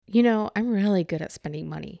I'm really good at spending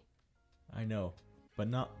money. I know, but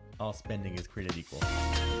not all spending is created equal.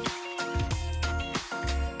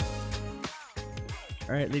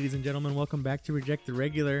 All right, ladies and gentlemen, welcome back to Reject the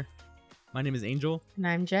Regular. My name is Angel, And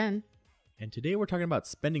I'm Jen. and today we're talking about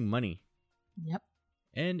spending money Yep.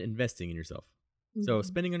 and investing in yourself. So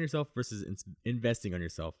spending on yourself versus investing on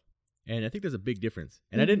yourself. And I think there's a big difference.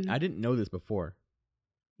 And I didn't know this before.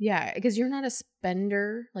 Yeah, because you're not a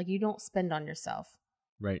spender. Like, you don't spend on yourself.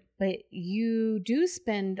 Right. But you do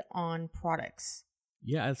spend on products.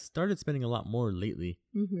 Yeah, I started spending a lot more lately.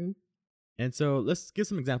 Mm-hmm. And so let's give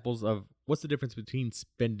some examples of what's the difference between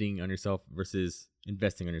spending on yourself versus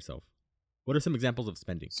investing on yourself. What are some examples of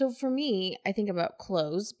spending? So for me, I think about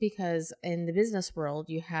clothes because in the business world,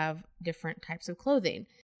 you have different types of clothing.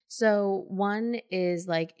 So one is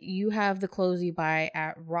like you have the clothes you buy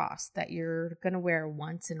at Ross that you're going to wear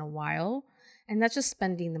once in a while. And that's just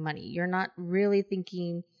spending the money. You're not really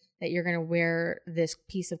thinking that you're going to wear this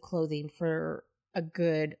piece of clothing for a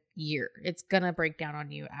good year. It's going to break down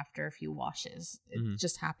on you after a few washes. It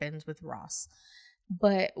just happens with Ross.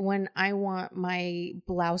 But when I want my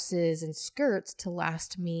blouses and skirts to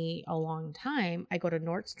last me a long time, I go to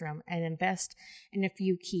Nordstrom and invest in a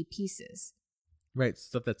few key pieces. Right,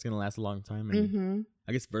 stuff that's going to last a long time and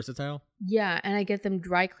I guess versatile. Yeah, and I get them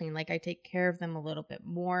dry clean. Like, I take care of them a little bit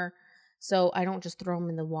more. So I don't just throw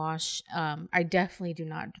them in the wash. I definitely do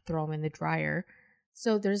not throw them in the dryer.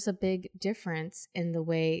 So there's a big difference in the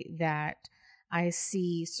way that I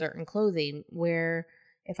see certain clothing where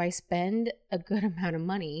if I spend a good amount of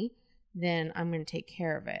money, then I'm going to take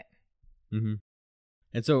care of it. Mm-hmm.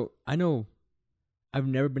 And so I know I've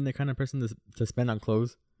never been the kind of person to spend on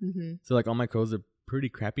clothes. Mm-hmm. So like all my clothes are pretty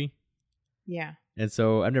crappy. Yeah. And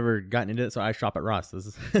so I've never gotten into it. So I shop at Ross. This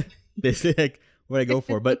is basically like what I go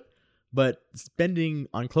for. But spending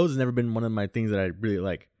on clothes has never been one of my things that I really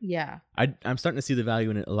like. Yeah. I'm starting to see the value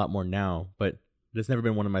in it a lot more now, but it's never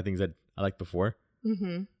been one of my things that I liked before.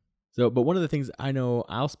 Mm-hmm. So, but one of the things I know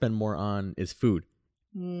I'll spend more on is food.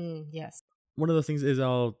 Yes. One of those things is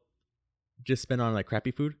I'll just spend on like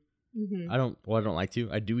crappy food. Mm-hmm. I don't like to.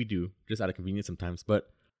 We do just out of convenience sometimes. But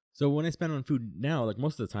so when I spend on food now, like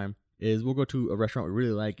most of the time, is we'll go to a restaurant we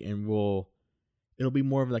really like and it'll be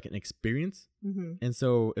more of like an experience. Mm-hmm. And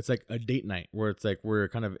so it's like a date night where it's like we're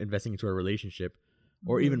kind of investing into our relationship.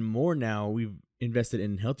 Or even more now, we've invested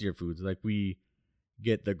in healthier foods. Like we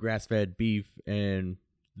get the grass-fed beef and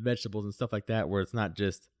vegetables and stuff like that, where it's not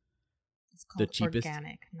just It's called the cheapest.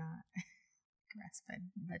 Organic, not grass-fed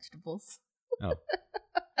vegetables. Oh,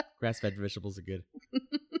 grass-fed vegetables are good.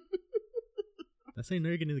 That's how you know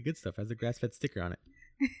you're getting the good stuff. It has a grass-fed sticker on it.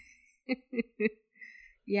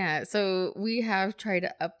 Yeah, so we have tried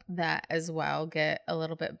to up that as well, get a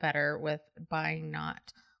little bit better with buying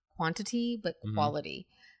not quantity, but quality.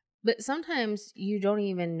 But sometimes you don't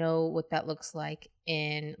even know what that looks like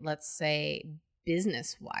in, let's say,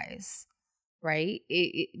 business-wise, right?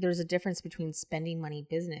 There's a difference between spending money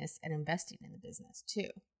business and investing in the business too.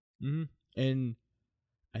 And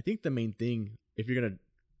I think the main thing, if you're going to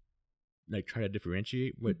like try to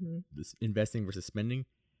differentiate what this investing versus spending,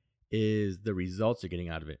 is the results you're getting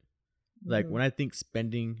out of it. Like when I think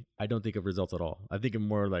spending, I don't think of results at all. I think of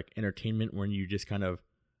more like entertainment when you just kind of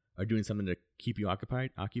are doing something to keep you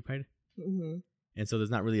occupied. And so there's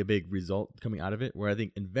not really a big result coming out of it. Where I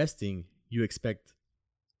think investing, you expect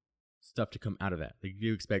stuff to come out of that. Like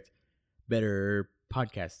you expect better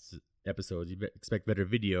podcast episodes. You expect better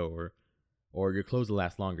video or your clothes to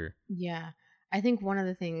last longer. Yeah. I think one of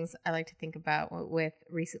the things I like to think about with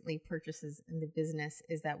recently purchases in the business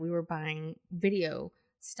is that we were buying video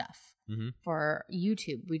stuff for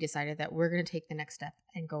YouTube. We decided that we're going to take the next step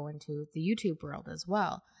and go into the YouTube world as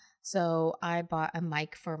well. So I bought a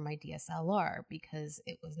mic for my DSLR because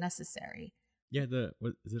it was necessary. Yeah,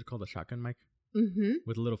 what is it called? A shotgun mic?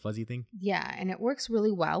 With a little fuzzy thing? Yeah, and it works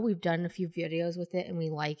really well. We've done a few videos with it and we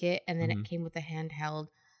like it. And then it came with a handheld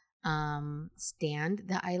stand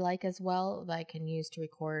that I like as well that I can use to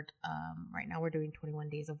record. Right now we're doing 21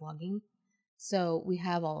 days of vlogging. So we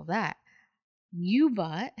have all of that.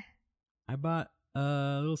 I bought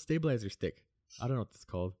a little stabilizer stick. I don't know what it's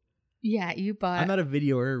called. Yeah, you bought. I'm not a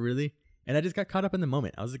videoer really. And I just got caught up in the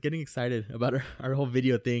moment. I was getting excited about our whole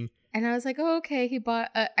video thing. And I was like, oh, okay. He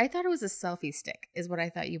bought, I thought it was a selfie stick is what I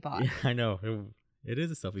thought you bought. Yeah, I know. It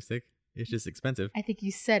is a selfie stick. It's just expensive. I think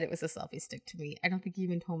you said it was a selfie stick to me. I don't think you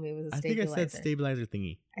even told me it was a stabilizer. I think I said stabilizer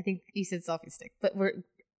thingy. I think you said selfie stick. But we're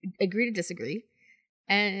agree to disagree.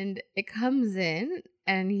 And it comes in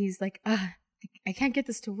and he's like, I can't get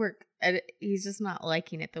this to work. And he's just not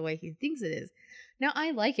liking it the way he thinks it is. Now,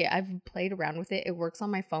 I like it. I've played around with it. It works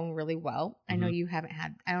on my phone really well. I know you haven't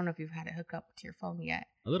had, I don't know if you've had it hook up to your phone yet.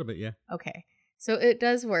 A little bit, yeah. Okay. So it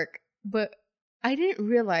does work. But I didn't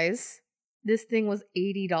realize this thing was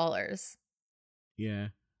 $80. Yeah.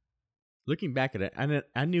 Looking back at it,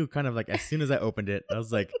 I knew kind of like as soon as I opened it, I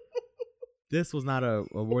was like, this was not a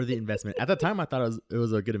worthy investment. At the time, I thought it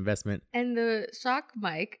was a good investment. And the shock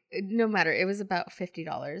mic, no matter, it was about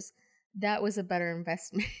 $50. That was a better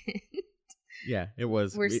investment. Yeah, it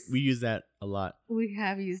was. We use that a lot. We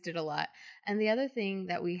have used it a lot. And the other thing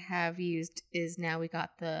that we have used is now we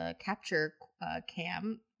got the capture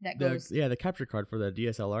cam that goes. The capture card for the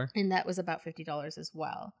DSLR. And that was about $50 as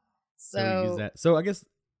well. So we use that. So I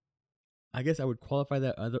guess I would qualify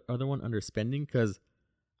that other one under spending, because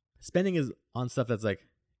spending is on stuff that's like,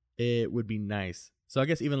 it would be nice. So I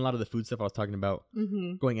guess even a lot of the food stuff I was talking about,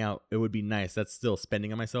 going out, it would be nice. That's still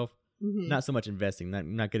spending on myself. Not so much investing,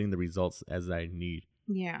 not getting the results as I need.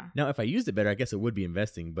 Yeah. Now, if I used it better, I guess it would be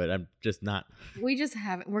investing, but I'm just not. We just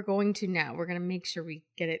haven't. We're going to now. We're going to make sure we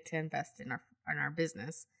get it to invest in our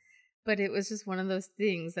business. But it was just one of those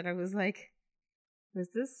things that I was like, was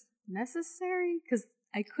this necessary? Because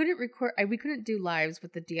I couldn't record. We couldn't do lives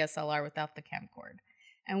with the DSLR without the camcord.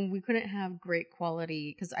 And we couldn't have great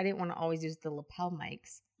quality because I didn't want to always use the lapel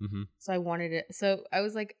mics. So I wanted it. So I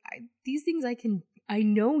was like, these things I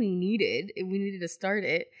know we needed to start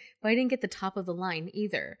it, but I didn't get the top of the line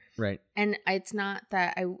either. Right. And it's not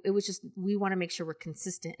that it was just, we want to make sure we're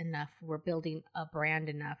consistent enough. We're building a brand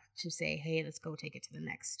enough to say, hey, let's go take it to the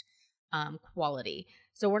next quality.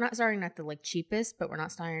 So we're not starting at the like cheapest, but we're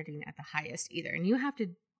not starting at the highest either. And you have to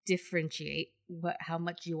differentiate how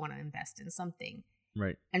much you want to invest in something.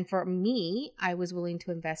 Right. And for me, I was willing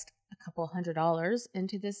to invest a couple $100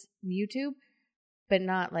 into this YouTube, but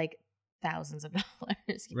not like thousands of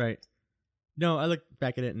dollars. Right. No, I look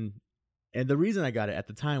back at it and the reason I got it at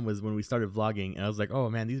the time was when we started vlogging, and I was like, oh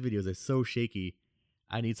man, these videos are so shaky.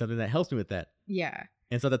 I need something that helps me with that. Yeah.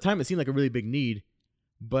 And so at the time it seemed like a really big need,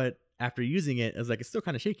 but after using it, I was like, it's still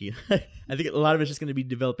kind of shaky. I think a lot of it's just going to be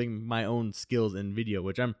developing my own skills in video,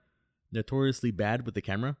 which I'm notoriously bad with the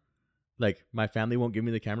camera. Like, my family won't give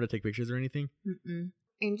me the camera to take pictures or anything.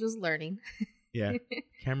 Angel's learning. Yeah.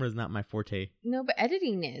 Camera is not my forte. No, but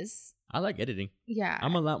editing is. I like editing. Yeah.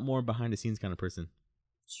 I'm a lot more behind the scenes kind of person.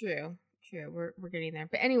 True. We're getting there.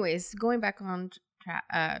 But anyways, going back on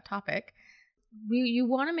topic, you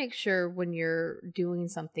want to make sure when you're doing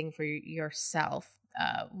something for yourself,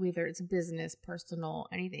 whether it's business, personal,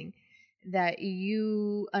 anything, that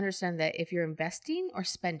you understand that if you're investing or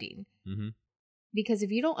spending. Because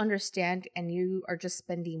if you don't understand and you are just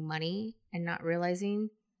spending money and not realizing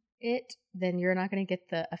it, then you're not going to get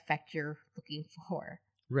the effect you're looking for.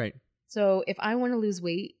 Right. So if I want to lose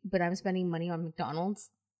weight, but I'm spending money on McDonald's,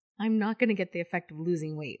 I'm not going to get the effect of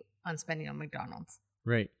losing weight on spending on McDonald's.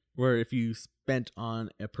 Right. Where if you spent on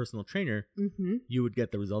a personal trainer, you would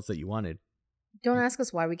get the results that you wanted. Don't ask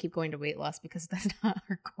us why we keep going to weight loss, because that's not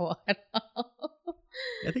our goal at all.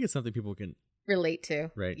 I think it's something people can relate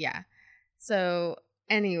to. Right. Yeah. So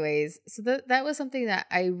anyways, so that was something that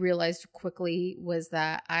I realized quickly, was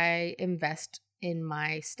that I invest in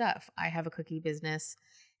my stuff. I have a cookie business,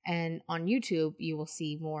 and on YouTube, you will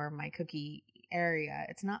see more of my cookie area.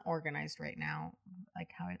 It's not organized right now like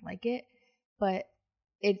how I'd like it, but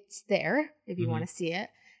it's there if you want to see it.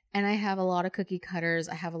 And I have a lot of cookie cutters.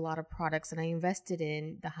 I have a lot of products, and I invested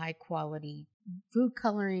in the high quality food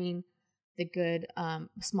coloring, the good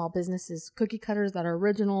small businesses, cookie cutters that are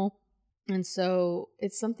original. And so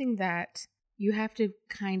it's something that you have to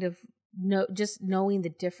kind of know. Just knowing the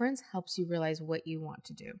difference helps you realize what you want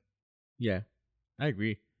to do. Yeah, I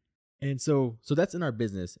agree. And so that's in our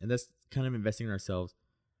business, and that's kind of investing in ourselves.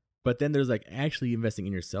 But then there's like actually investing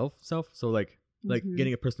in yourself. So like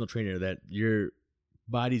getting a personal trainer that your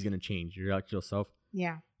body's going to change, your actual self.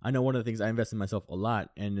 Yeah. I know one of the things I invest in myself a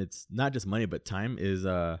lot, and it's not just money, but time, is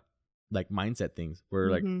like mindset things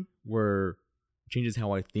where changes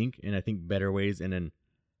how I think, and I think better ways, and then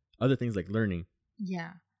other things like learning.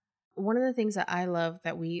 Yeah. One of the things that I love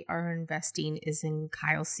that we are investing is in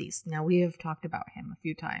Kyle Cease. Now, we have talked about him a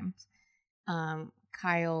few times.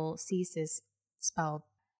 Kyle Cease is spelled,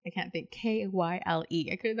 I can't think, Kyle.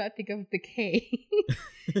 I could not think of the K.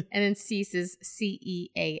 And then Cease is Cease.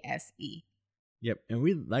 Yep. And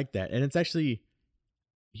we like that. And it's actually,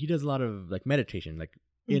 he does a lot of like meditation, like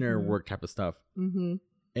inner work type of stuff.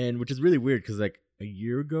 And which is really weird, because like a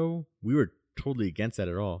year ago, we were totally against that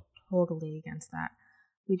at all. Totally against that.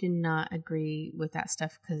 We did not agree with that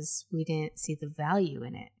stuff because we didn't see the value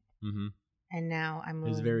in it. And now I'm It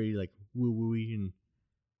was very like woo-woo-y, and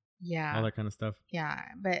Yeah. all that kind of stuff. Yeah.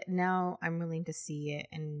 But now I'm willing to see it,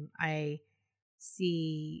 and I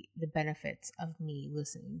see the benefits of me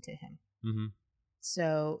listening to him. Mm-hmm.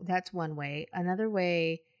 So that's one way. Another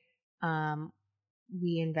way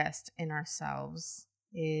we invest in ourselves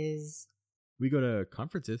is We go to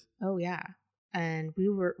conferences. Oh yeah. And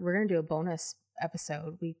we're going to do a bonus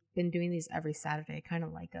episode. We've been doing these every Saturday, kind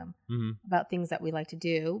of like them, Mm-hmm. about things that we like to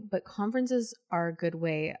do, but conferences are a good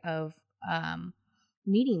way of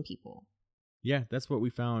meeting people. Yeah, that's what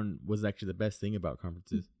we found was actually the best thing about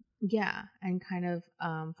conferences. Yeah, and kind of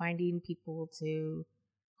finding people to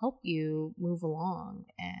help you move along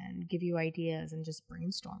and give you ideas and just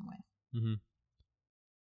brainstorm with. Mm-hmm.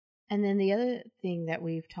 And then the other thing that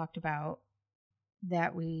we've talked about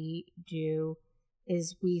that we do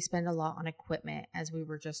is we spend a lot on equipment, as we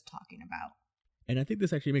were just talking about. And I think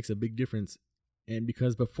this actually makes a big difference. And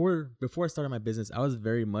because before I started my business, I was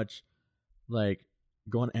very much like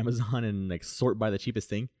go on Amazon and like sort by the cheapest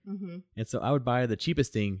thing. Mm-hmm. And so I would buy the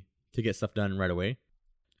cheapest thing to get stuff done right away.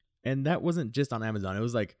 And that wasn't just on Amazon. It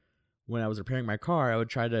was like when I was repairing my car, I would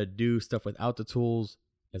try to do stuff without the tools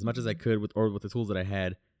as much as I could with the tools that I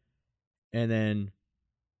had. And then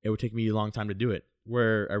it would take me a long time to do it.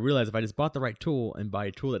 Where I realized if I just bought the right tool and buy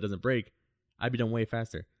a tool that doesn't break, I'd be done way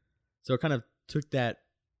faster. So I kind of took that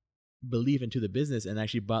belief into the business and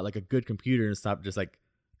actually bought like a good computer and stopped just like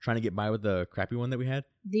trying to get by with the crappy one that we had.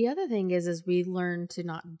 The other thing is we learn to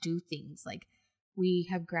not do things like we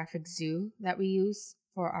have Graphic Zoo that we use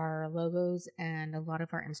for our logos and a lot of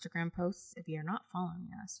our Instagram posts. If you're not following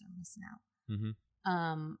us, you're missing out.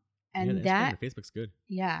 Mm-hmm. And yeah, that Facebook's good.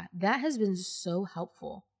 Yeah, that has been so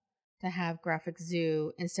helpful to have Graphic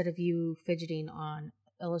Zoo instead of you fidgeting on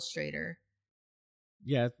Illustrator.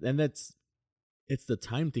 Yeah, and it's the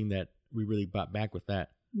time thing that we really bought back with that.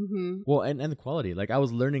 Mm-hmm. Well, and the quality. Like I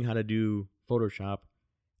was learning how to do Photoshop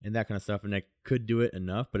and that kind of stuff, and I could do it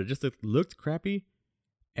enough, but it just looked crappy,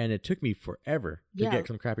 and it took me forever to get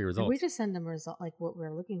some crappy results. We just send them like what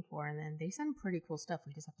we're looking for, and then they send pretty cool stuff.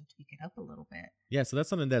 We just have to tweak it up a little bit. Yeah, so that's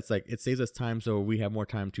something that's like it saves us time, so we have more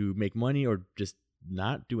time to make money or just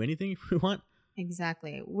not do anything if we want.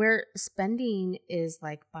 Exactly. Where spending is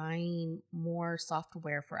like buying more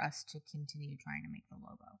software for us to continue trying to make the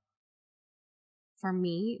logo. For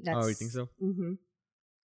me, that's... Oh, you think so? Mm-hmm.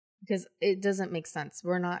 Because it doesn't make sense.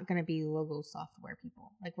 We're not going to be logo software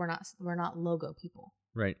people. Like we're not logo people.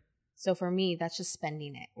 Right. So for me, that's just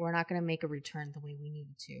spending it. We're not going to make a return the way we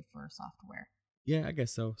needed to for software. Yeah, I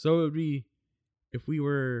guess so. So it would be if we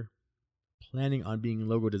were planning on being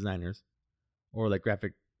logo designers or like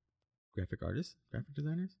graphic artists, graphic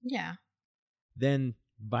designers. Yeah. Then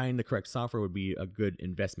buying the correct software would be a good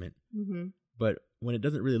investment. Mm-hmm. But when it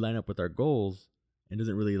doesn't really line up with our goals and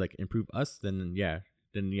doesn't really like improve us, then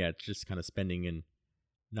it's just kind of spending and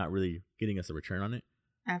not really getting us a return on it.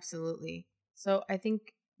 Absolutely. So I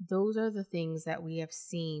think those are the things that we have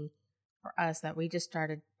seen for us that we just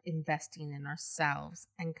started investing in ourselves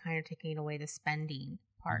and kind of taking away the spending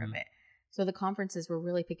part of it. So the conferences, we're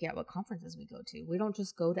really picking out what conferences we go to. We don't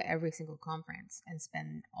just go to every single conference and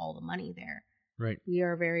spend all the money there. Right. We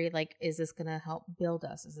are very like, is this going to help build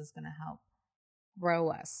us? Is this going to help grow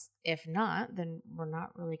us? If not, then we're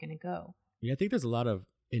not really going to go. Yeah, I think there's a lot of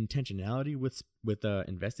intentionality with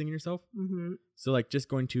investing in yourself. Mm-hmm. So like just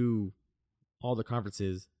going to all the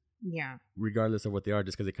conferences, yeah, regardless of what they are,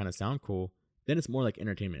 just because they kind of sound cool, then it's more like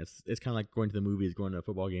entertainment. It's kind of like going to the movies, going to a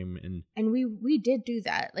football game, and we did do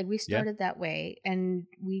that. Like we started that way, and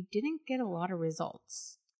we didn't get a lot of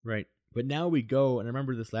results. Right, but now we go, and I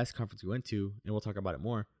remember this last conference we went to, and we'll talk about it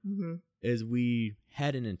more. Mm-hmm. Is we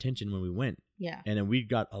had an intention when we went, yeah, and then we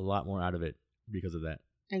got a lot more out of it because of that.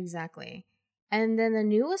 Exactly. And then the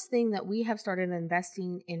newest thing that we have started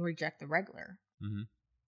investing in Reject the Regular. Mm-hmm.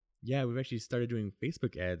 Yeah, we've actually started doing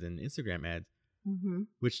Facebook ads and Instagram ads, mm-hmm.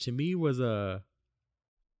 which to me was a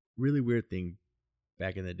really weird thing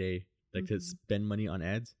back in the day, like to spend money on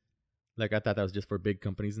ads. Like I thought that was just for big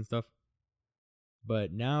companies and stuff.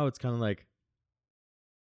 But now it's kind of like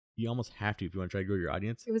you almost have to if you want to try to grow your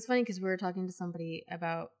audience. It was funny because we were talking to somebody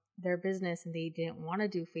about their business and they didn't want to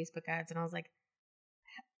do Facebook ads. And I was like,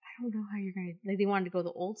 I don't know how you're going to, like, they wanted to go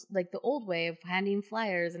the old way of handing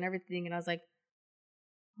flyers and everything. And I was like,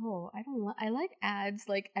 oh, I like ads.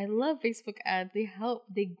 Like, I love Facebook ads. They help,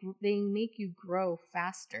 they make you grow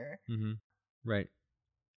faster. Mm-hmm. Right.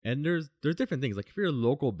 And there's different things. Like if you're a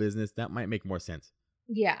local business, that might make more sense.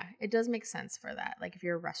 Yeah, it does make sense for that. Like if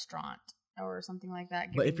you're a restaurant or something like that.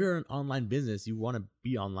 But if you're an online business, you want to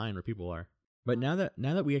be online where people are. But now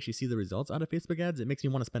that we actually see the results out of Facebook ads, it makes me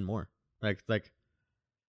want to spend more. Like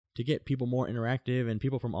to get people more interactive and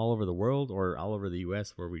people from all over the world or all over the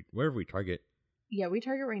US wherever we target. Yeah, we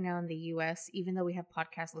target right now in the US, even though we have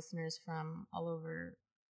podcast listeners from all over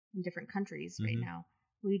in different countries right now.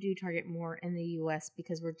 We do target more in the US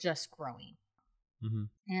because we're just growing.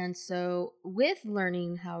 And so with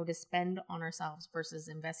learning how to spend on ourselves versus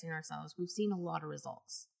investing in ourselves, we've seen a lot of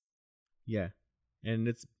results. Yeah. And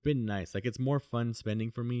it's been nice. Like, it's more fun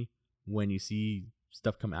spending for me when you see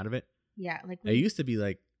stuff come out of it. Yeah. Like I used to be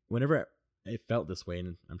like, whenever it felt this way,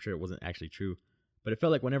 and I'm sure it wasn't actually true, but it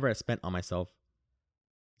felt like whenever I spent on myself,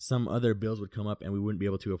 some other bills would come up and we wouldn't be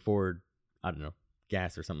able to afford, I don't know,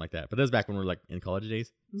 gas or something like that. But that was back when we were like in college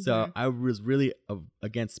days. So I was really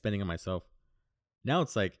against spending on myself. Now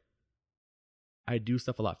it's like I do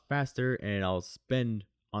stuff a lot faster and I'll spend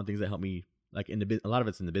on things that help me, like a lot of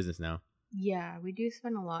it's in the business now. Yeah, we do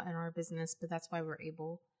spend a lot in our business, but that's why we're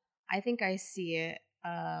able. I think I see it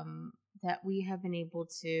that we have been able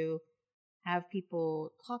to have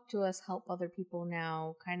people talk to us, help other people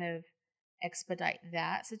now, kind of expedite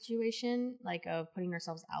that situation, like of putting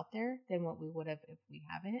ourselves out there than what we would have if we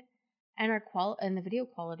haven't. And and the video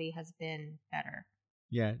quality has been better.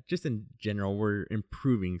 Yeah, just in general, we're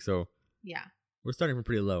improving. So yeah, we're starting from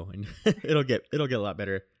pretty low, and it'll get a lot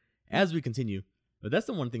better as we continue. But that's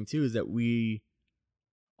the one thing too, is that we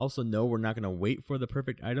also know we're not going to wait for the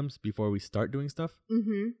perfect items before we start doing stuff.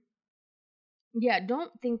 Yeah,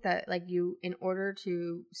 don't think that like in order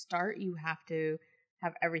to start, you have to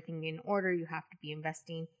have everything in order. You have to be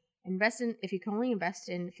investing. If you can only invest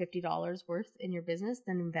in $50 worth in your business,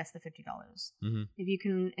 then invest the $50. If you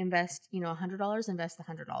can invest, $100, invest the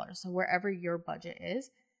 $100. So wherever your budget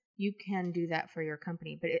is, you can do that for your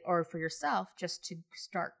company, or for yourself, just to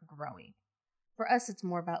start growing. For us, it's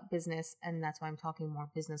more about business, and that's why I'm talking more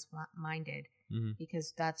business minded,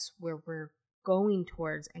 because that's where we're going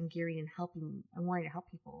towards and gearing and helping and wanting to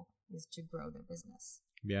help people is to grow their business.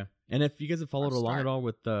 Yeah. And if you guys have followed along at all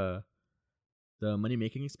with the money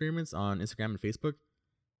making experiments on Instagram and Facebook,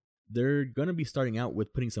 they're going to be starting out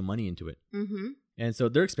with putting some money into it. And so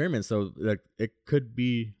they're experiments. So like, it could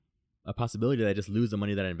be a possibility that I just lose the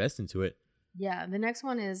money that I invest into it. Yeah. The next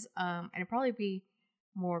one is, and it'd probably be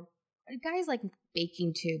more guys like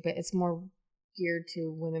baking too, but it's more geared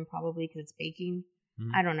to women probably because it's baking.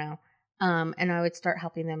 I don't know. And I would start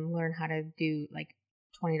helping them learn how to do like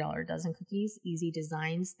 $20 a dozen cookies, easy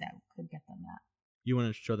designs that could get them that. You want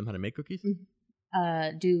to show them how to make cookies? Do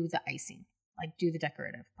the icing, like do the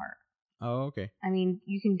decorative part. Oh, okay. I mean,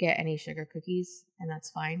 you can get any sugar cookies and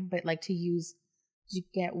that's fine, but like you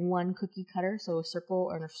get one cookie cutter, so a circle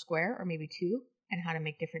or a square or maybe two, and how to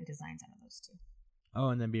make different designs out of those two. Oh,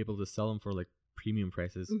 and then be able to sell them for like premium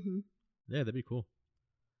prices. Yeah, that'd be cool.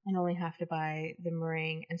 And only have to buy the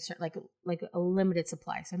meringue and start like a limited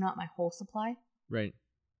supply, so not my whole supply. Right.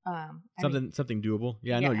 Something doable.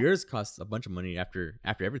 Yeah, I know yours costs a bunch of money after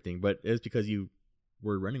everything, but it's because you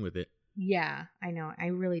were running with it. Yeah, I know. I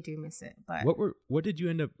really do miss it. But what did you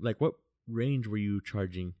end up like? What range were you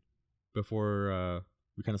charging before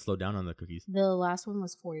we kind of slowed down on the cookies? The last one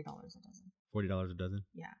was $40 a dozen. $40 a dozen.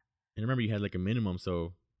 Yeah. And remember, you had like a minimum,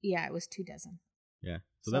 so. Yeah, it was 2 dozen. Yeah.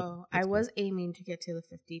 So I was aiming to get to the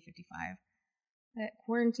 50, 55. But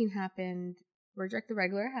quarantine happened. Reject the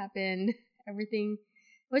Regular happened. Everything,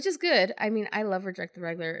 which is good. I mean, I love Reject the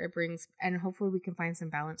Regular. It brings, and hopefully we can find some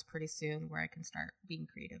balance pretty soon where I can start being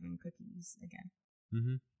creative in cookies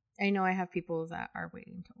again. I know I have people that are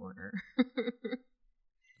waiting to order.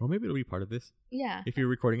 Well, maybe it'll be part of this. Yeah. If you're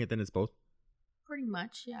recording it, then it's both. Pretty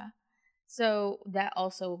much, yeah. So that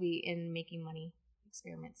also will be in making money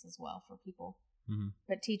experiments as well for people.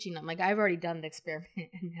 But teaching them, like I've already done the experiment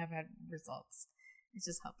and have had results. It's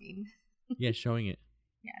just helping. Yeah, showing it.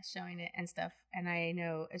 Yeah, showing it and stuff. And I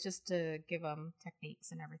know it's just to give them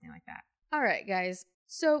techniques and everything like that. All right, guys.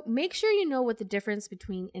 So make sure you know what the difference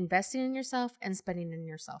between investing in yourself and spending in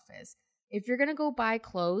yourself is. If you're going to go buy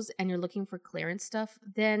clothes and you're looking for clearance stuff,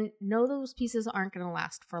 then know those pieces aren't going to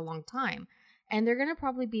last for a long time. And they're going to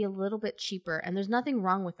probably be a little bit cheaper. And there's nothing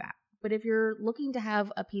wrong with that. But if you're looking to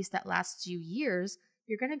have a piece that lasts you years,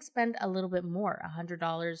 you're going to spend a little bit more, $100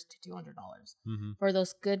 to $200 for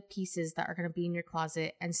those good pieces that are going to be in your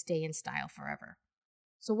closet and stay in style forever.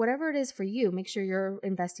 So whatever it is for you, make sure you're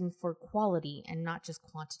investing for quality and not just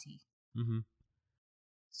quantity.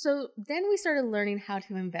 So then we started learning how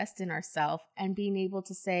to invest in ourselves and being able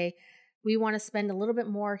to say, we want to spend a little bit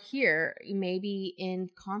more here, maybe in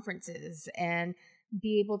conferences, and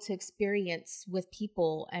be able to experience with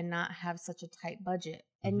people and not have such a tight budget.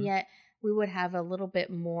 And yet we would have a little bit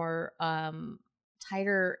more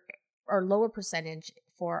tighter or lower percentage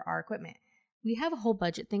for our equipment. We have a whole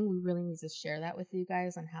budget thing. We really need to share that with you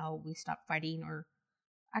guys on how we stopped fighting or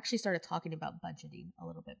actually started talking about budgeting a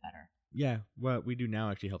little bit better. Yeah, what we do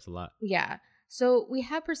now actually helps a lot. Yeah. So we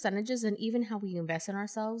have percentages, and even how we invest in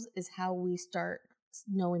ourselves is how we start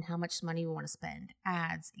knowing how much money we want to spend,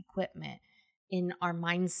 ads, equipment, in our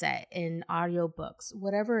mindset, in audiobooks,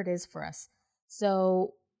 whatever it is for us.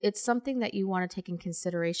 So it's something that you want to take in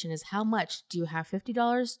consideration is how much do you have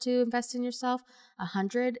 $50 to invest in yourself?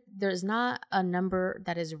 100? There's not a number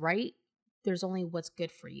that is right. There's only what's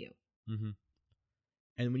good for you. Mm-hmm.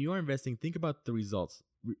 And when you are investing, think about the results.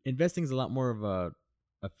 Investing is a lot more of a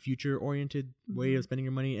future-oriented way of spending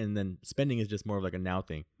your money, and then spending is just more of like a now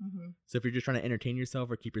thing. So if you're just trying to entertain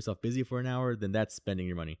yourself or keep yourself busy for an hour, then that's spending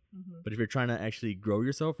your money. But if you're trying to actually grow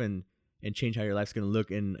yourself and change how your life's going to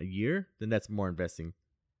look in a year, then that's more investing.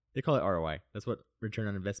 They call it ROI. That's what return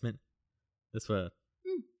on investment. That's what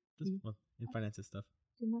well, in finances stuff.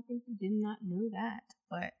 Did not know that.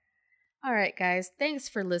 But all right, guys, thanks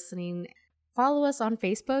for listening. Follow us on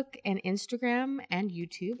Facebook and Instagram and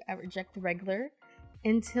YouTube at Reject the Regular.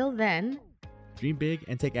 Until then, dream big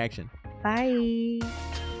and take action. Bye.